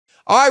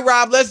All right,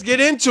 Rob, let's get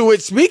into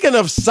it. Speaking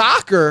of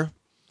soccer,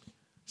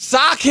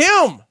 sock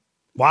him.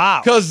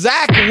 Wow. Because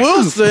Zach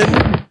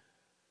Wilson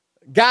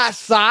got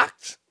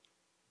socked,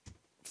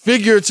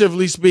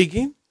 figuratively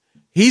speaking.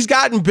 He's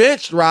gotten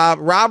benched, Rob.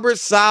 Robert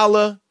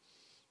Saleh,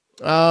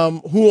 who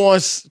on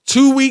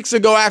 2 weeks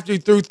ago after he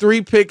threw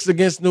 3 picks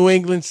against New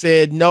England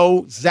said,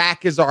 no,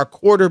 Zach is our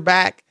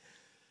quarterback.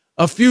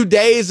 A few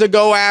days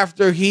ago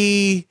after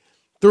he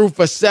threw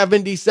for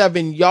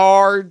 77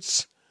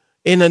 yards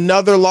in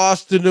another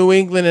loss to New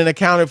England and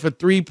accounted for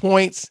 3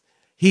 points,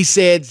 he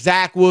said,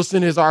 Zach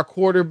Wilson is our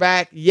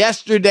quarterback.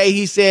 Yesterday,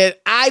 he said,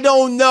 I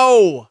don't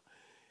know.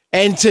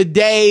 And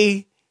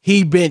today,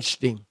 he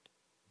benched him.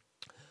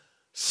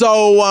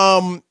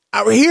 So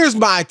here's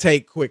my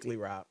take quickly,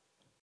 Rob.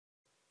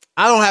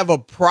 I don't have a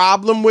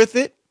problem with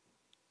it.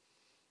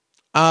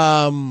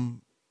 Zach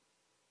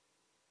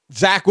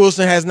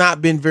Wilson has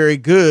not been very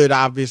good,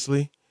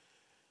 obviously.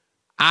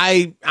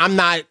 I'm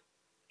not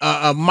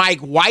a Mike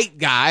White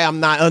guy. I'm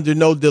not under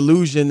no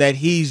delusion that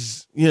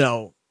he's,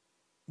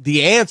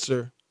 the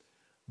answer.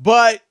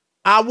 But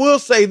I will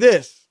say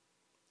this.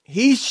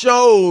 He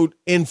showed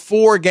in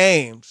 4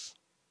 games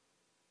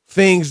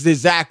things that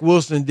Zach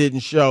Wilson didn't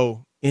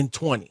show in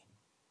 20.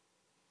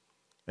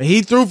 And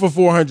he threw for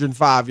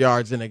 405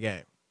 yards in a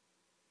game.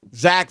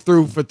 Zach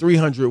threw for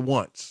 300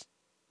 once,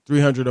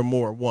 300 or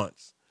more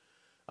once.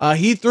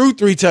 He threw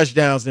 3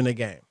 touchdowns in a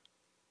game.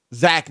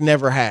 Zach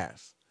never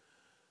has.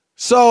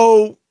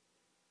 So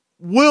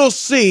we'll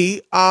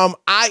see.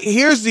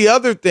 Here's the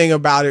other thing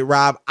about it,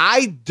 Rob.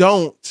 I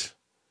don't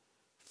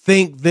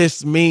think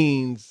this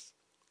means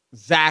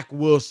Zach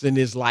Wilson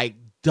is like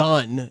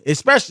done,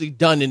 especially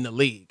done in the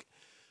league.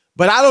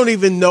 But I don't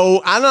even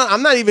know.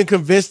 I'm not even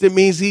convinced it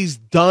means he's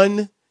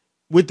done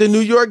with the New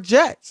York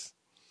Jets.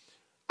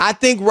 I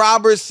think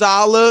Robert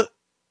Saleh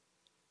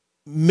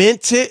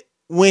meant it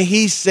when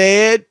he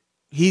said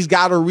he's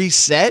got to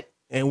reset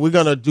and we're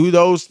going to do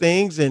those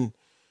things and,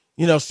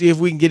 see if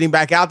we can get him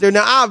back out there.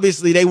 Now,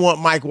 obviously, they want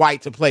Mike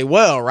White to play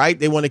well, right?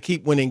 They want to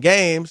keep winning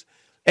games.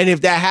 And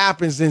if that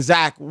happens, then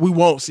we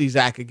won't see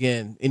Zach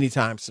again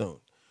anytime soon.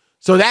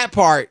 So that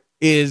part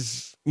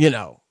is,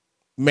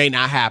 may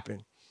not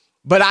happen.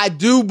 But I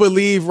do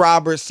believe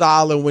Robert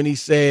Saleh when he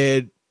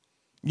said,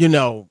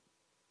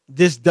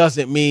 this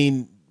doesn't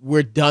mean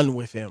we're done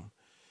with him.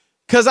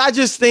 Because I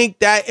just think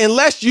that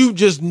unless you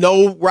just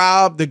know,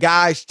 Rob, the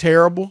guy's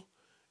terrible,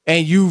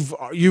 and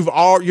you're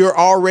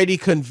already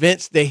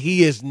convinced that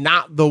he is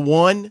not the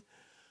one,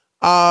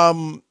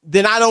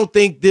 then I don't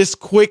think this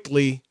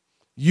quickly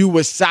you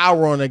would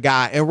sour on a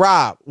guy. And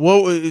Rob,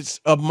 what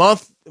was a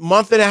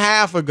month and a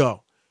half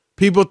ago,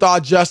 people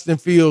thought Justin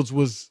Fields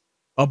was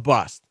a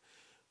bust.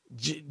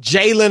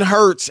 Jalen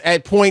Hurts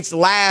at points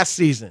last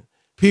season,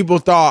 people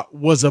thought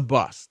was a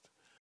bust.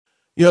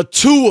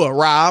 Tua,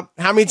 Rob,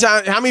 how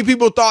many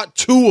people thought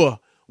Tua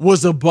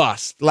was a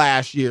bust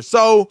last year?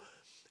 So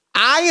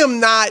I am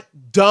not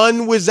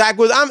done with Zach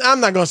Wilson. I'm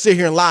not going to sit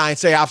here and lie and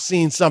say I've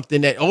seen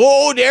something that,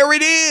 there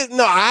it is.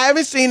 No, I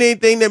haven't seen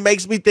anything that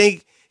makes me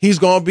think he's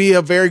going to be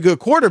a very good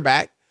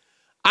quarterback.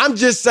 I'm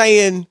just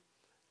saying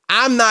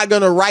I'm not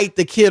going to write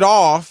the kid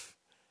off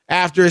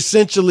after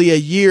essentially a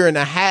year and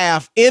a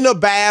half in a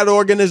bad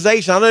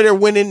organization. I know they're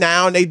winning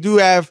now and they do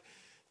have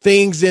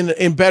things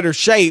in better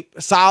shape.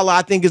 Saleh,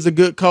 I think, is a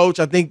good coach.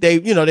 I think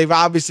they've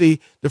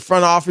obviously, the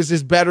front office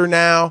is better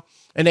now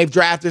and they've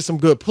drafted some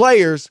good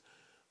players.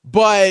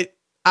 But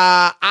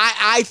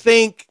I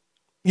think,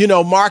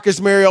 Marcus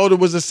Mariota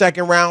was a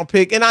 2nd-round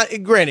pick.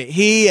 And granted,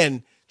 he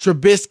and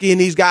Trubisky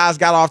and these guys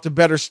got off to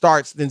better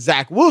starts than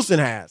Zach Wilson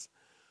has.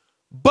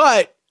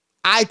 But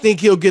I think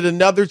he'll get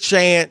another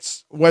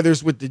chance, whether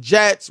it's with the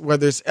Jets,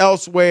 whether it's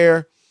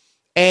elsewhere.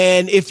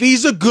 And if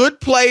he's a good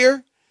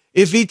player,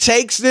 if he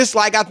takes this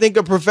like I think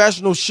a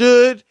professional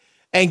should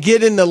and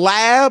get in the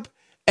lab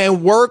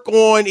and work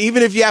on,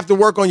 even if you have to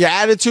work on your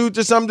attitude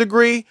to some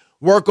degree,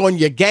 work on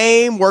your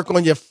game, work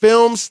on your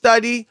film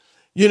study,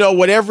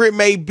 whatever it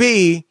may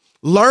be,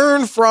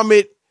 learn from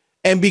it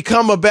and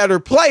become a better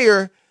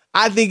player,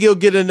 I think he'll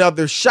get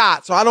another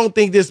shot. So I don't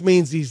think this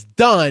means he's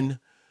done,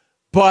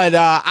 but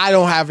I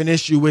don't have an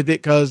issue with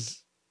it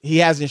because he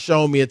hasn't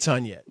shown me a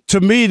ton yet.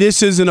 To me,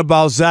 this isn't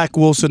about Zach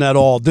Wilson at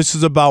all. This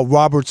is about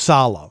Robert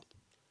Saleh.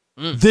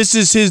 This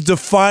is his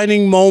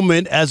defining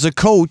moment as a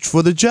coach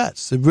for the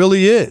Jets. It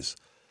really is.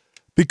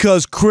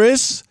 Because,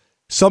 Chris,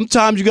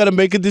 sometimes you got to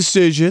make a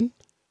decision,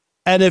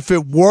 and if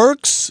it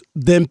works,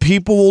 then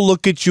people will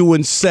look at you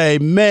and say,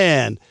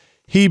 man,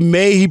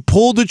 he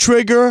pulled the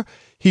trigger,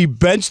 he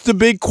benched the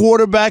big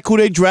quarterback who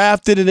they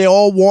drafted and they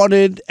all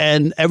wanted,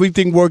 and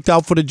everything worked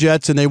out for the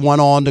Jets, and they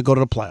went on to go to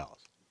the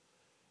playoffs.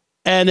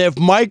 And if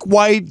Mike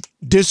White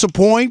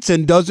disappoints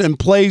and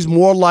plays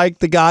more like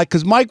the guy,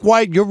 because Mike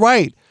White, you're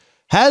right,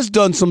 has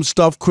done some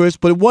stuff, Chris,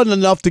 but it wasn't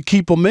enough to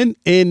keep him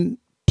in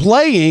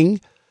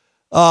playing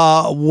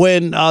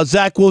when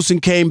Zach Wilson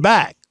came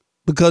back.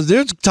 Because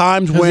there's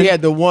times when he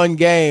had the one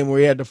game where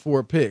he had the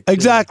 4 picks.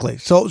 Exactly.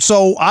 Yeah.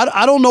 So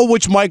I don't know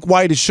which Mike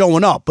White is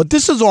showing up, but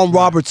this is on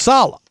Robert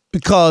Saleh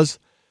because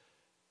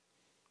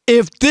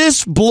if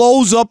this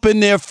blows up in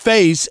their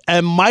face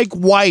and Mike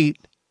White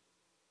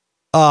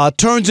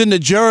turns into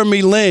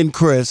Jeremy Lin,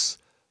 Chris,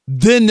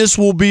 then this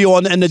will be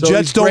on, and the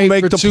Jets don't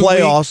make the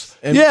playoffs.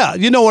 Yeah,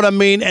 you know what I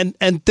mean?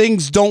 And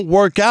things don't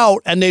work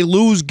out, and they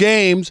lose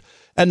games,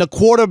 and the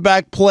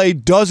quarterback play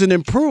doesn't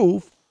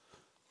improve.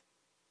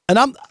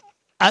 And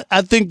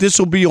I think this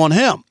will be on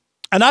him.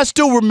 And I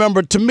still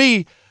remember, to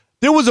me,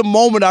 there was a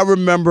moment I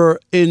remember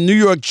in New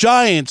York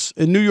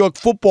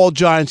football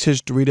Giants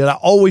history that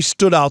always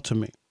stood out to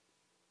me.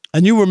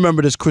 And you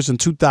remember this, Chris, in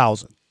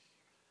 2000.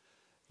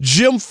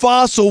 Jim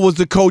Fossil was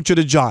the coach of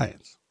the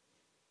Giants.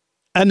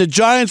 And the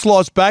Giants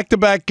lost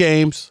back-to-back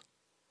games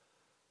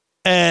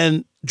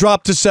and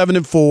dropped to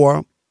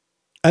 7-4.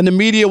 And the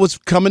media was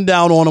coming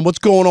down on him. What's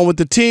going on with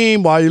the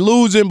team? Why are you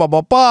losing? Blah,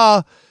 blah,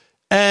 blah.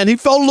 And he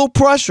felt a little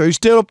pressure. He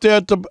stayed up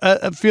there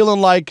feeling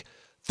like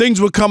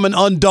things were coming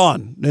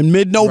undone in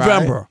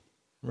mid-November.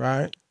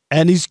 Right.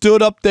 And he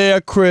stood up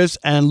there, Chris,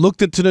 and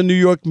looked into the New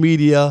York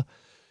media.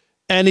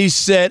 And he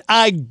said,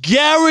 I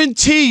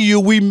guarantee you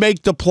we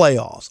make the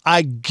playoffs.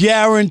 I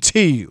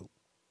guarantee you.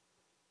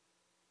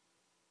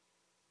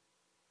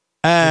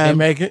 And did they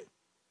make it?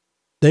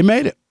 They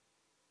made it.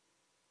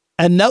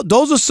 And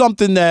those are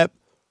something that,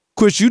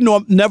 Chris, you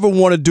know, never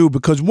want to do,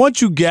 because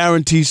once you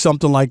guarantee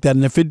something like that,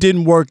 and if it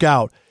didn't work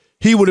out,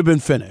 he would have been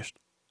finished.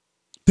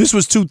 This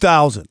was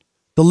 2000,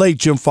 the late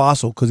Jim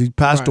Fossil, because he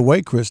passed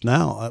away, Chris,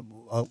 now,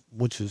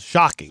 which is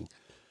shocking.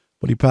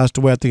 But he passed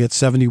away, I think, at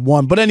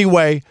 71. But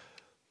anyway,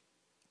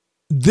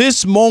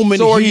 this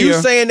moment here. So are you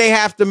saying they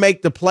have to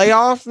make the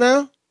playoffs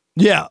now?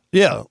 Yeah,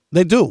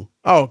 they do.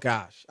 Oh,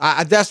 gosh.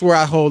 That's where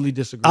I wholly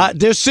disagree.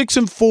 They're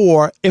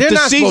 6-4. They're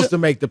not supposed to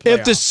make the playoffs.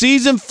 If the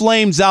season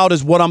flames out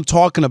is what I'm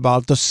talking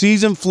about, the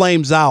season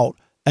flames out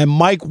and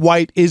Mike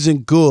White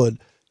isn't good,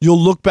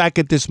 you'll look back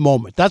at this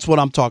moment. That's what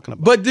I'm talking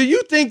about. But do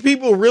you think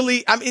people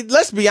really, I mean,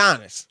 let's be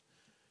honest.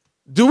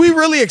 Do we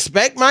really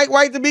expect Mike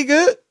White to be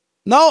good?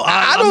 No.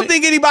 I don't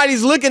think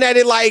anybody's looking at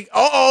it like,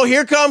 uh-oh,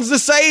 here comes the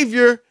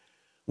savior.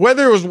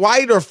 Whether it was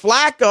White or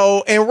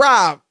Flacco. And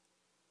Rob,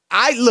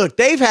 look,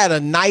 they've had a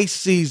nice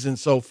season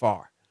so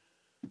far.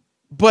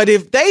 But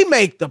if they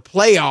make the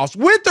playoffs,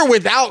 with or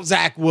without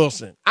Zach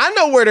Wilson, I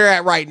know where they're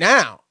at right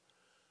now.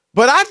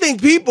 But I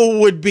think people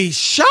would be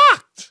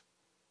shocked.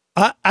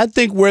 I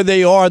think where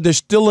they are, they're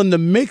still in the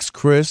mix,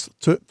 Chris,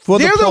 for the postseason.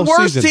 They're the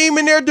worst team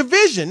in their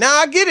division. Now,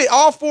 I get it.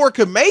 All four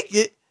could make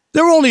it.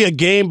 They're only a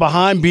game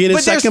behind being in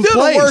second place. But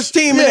they're still the worst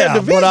team in their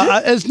division.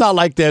 But it's not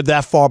like they're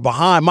that far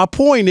behind. My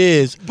point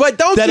is, but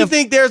don't you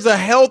think there's a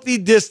healthy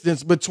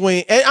distance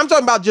between? And I'm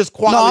talking about just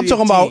quality. No,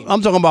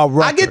 I'm talking about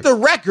record. I get the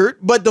record,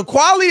 but the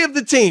quality of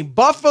the team,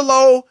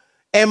 Buffalo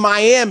and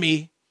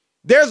Miami,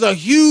 there's a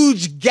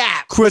huge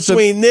gap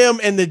between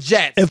them and the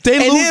Jets. And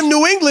then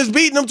New England's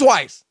beating them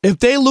twice. If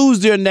they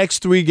lose their next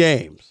 3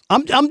 games,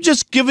 I'm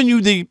just giving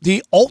you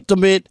the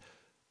ultimate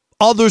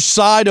other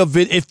side of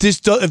it. If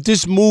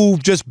this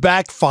move just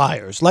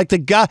backfires, like the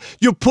guy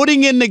you're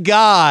putting in, the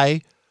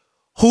guy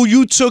who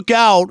you took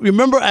out.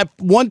 Remember, at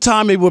one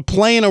time they were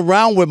playing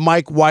around with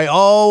Mike White.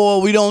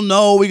 Oh, we don't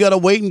know. We got to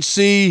wait and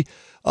see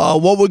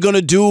what we're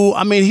gonna do.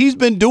 I mean, he's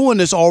been doing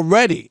this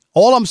already.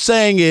 All I'm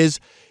saying is,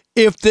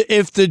 if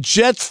the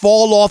Jets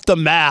fall off the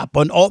map,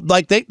 and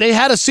like they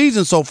had a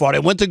season so far, they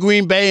went to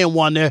Green Bay and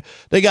won there.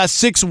 They got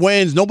 6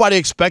 wins. Nobody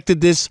expected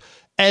this.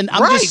 And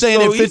I'm just saying,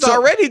 so if he's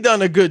already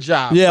done a good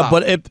job. Yeah,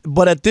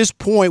 but at this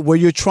point where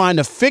you're trying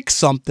to fix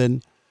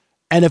something,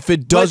 and if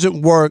it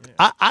doesn't work,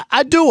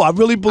 I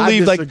really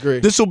believe like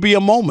this will be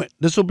a moment.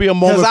 This will be a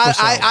moment. Because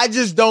I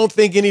just don't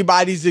think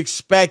anybody's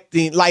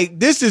expecting, like,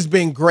 this has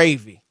been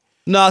gravy.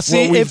 No,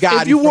 see, if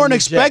you weren't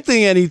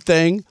expecting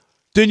anything,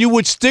 then you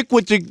would stick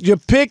with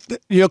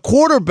your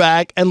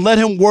quarterback and let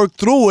him work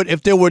through it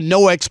if there were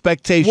no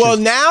expectations. Well,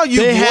 now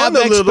you won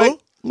a little.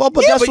 Well,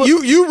 but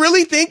you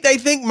really think they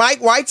think Mike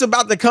White's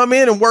about to come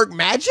in and work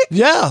magic?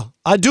 Yeah,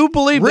 I do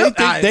believe they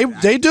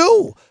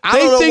do. I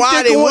don't know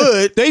why they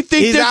would. They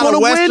think they're going to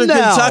win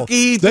now.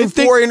 Kentucky threw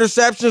 4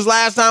 interceptions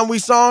last time we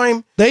saw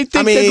him. They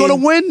think they're going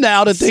to win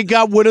now that they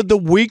got rid of the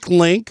weak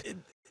link.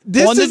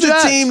 This is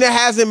a team that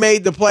hasn't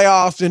made the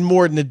playoffs in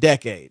more than a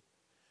decade.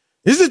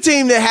 This is a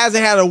team that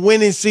hasn't had a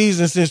winning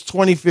season since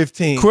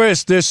 2015.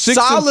 Chris, they're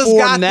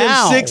 6-4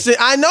 now.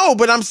 I know,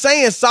 but I'm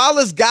saying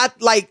Saleh's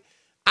got, like,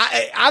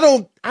 I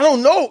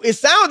don't know. It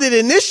sounded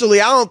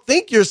initially, I don't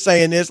think you're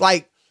saying this,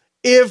 like,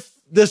 if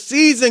the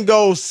season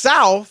goes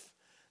south,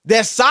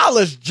 that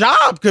Saleh's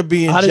job could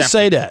be in jeopardy. I didn't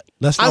say that.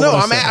 That's not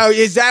what I said.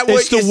 Is that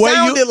what it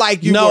sounded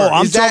like you were? No,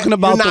 I'm talking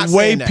about the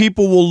way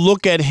people will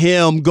look at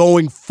him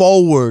going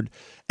forward.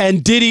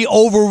 And did he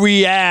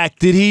overreact?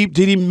 Did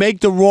he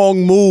make the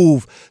wrong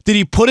move? Did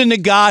he put in the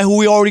guy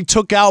who he already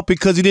took out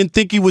because he didn't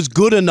think he was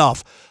good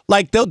enough?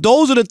 Like,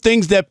 those are the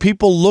things that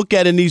people look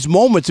at in these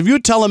moments. If you're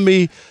telling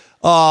me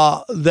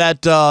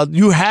that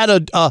you had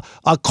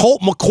a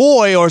Colt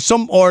McCoy or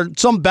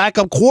some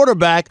backup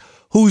quarterback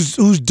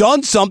who's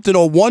done something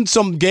or won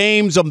some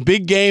games, some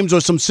big games or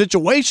some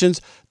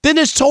situations, then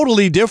it's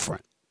totally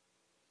different.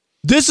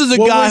 This is a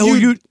guy who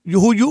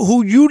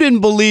you didn't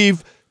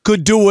believe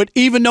could do it,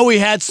 even though he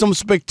had some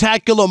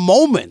spectacular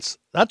moments.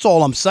 That's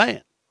all I'm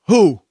saying.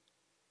 Who?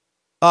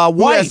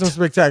 White. Had some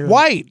spectacular.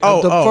 White.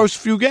 The first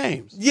few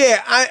games.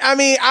 Yeah, I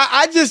mean,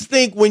 I just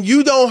think when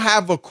you don't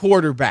have a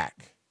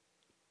quarterback,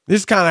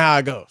 this is kind of how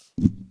it goes.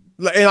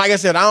 And like I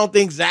said, I don't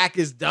think Zach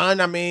is done.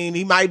 I mean,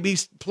 he might be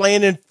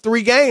playing in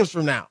 3 games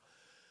from now.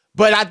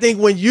 But I think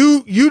when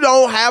you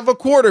don't have a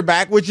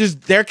quarterback, which is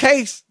their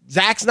case,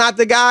 Zach's not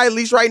the guy, at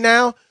least right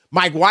now.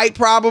 Mike White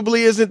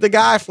probably isn't the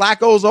guy.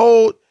 Flacco's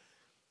old.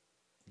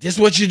 This is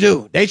what you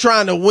do. They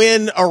trying to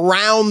win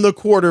around the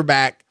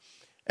quarterback.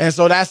 And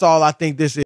so that's all I think this is.